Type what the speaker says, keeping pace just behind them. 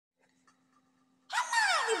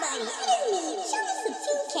everybody, it is me, Joseph of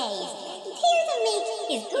 2Ks, here to make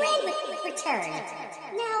his grand return.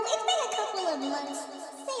 Now, it's been a couple of months,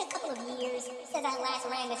 say a couple of years, since I last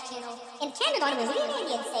ran this channel, and Canada was really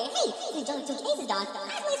and say, hey, since Joseph 2Ks is gone,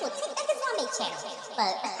 I might as well take that Islamic channel.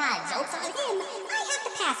 But, joke's on him, I have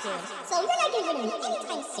the password, so you're not getting rid of me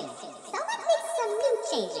anytime soon. So let's make some new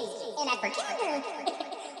changes. And as for Canada,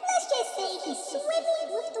 let's just say he's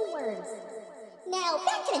swimming with the words. Now,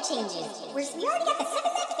 back to the changes. We already got the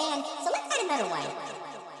 7-match ban, so let's add another one.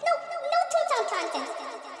 No Toontown content.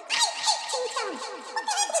 I hate Toontown. What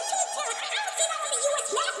the heck is Toontown? I don't see that on the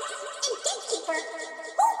US map. And Gatekeeper.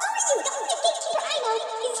 Who are you? The only Gatekeeper I know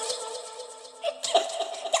is...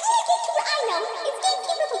 the only Gatekeeper I know is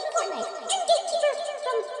Gatekeeper from Fortnite. And Gatekeeper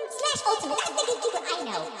from Slash Ultimate. That's the Gatekeeper I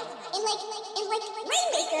know. And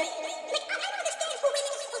Rainmaker. I don't understand who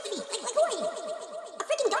Rainmaker is supposed to be. Who are you? A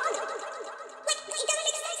freaking dog? It doesn't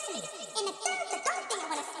make sense to me. And the third thing I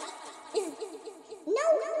want to say is no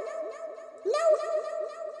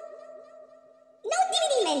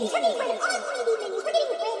DVD menus. We're getting rid of all DVD menus. We're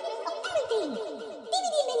getting rid of everything.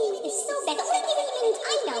 DVD menus is so bad. The only DVD menus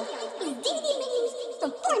I know is DVD menus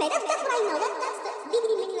from Fortnite. That's what I know.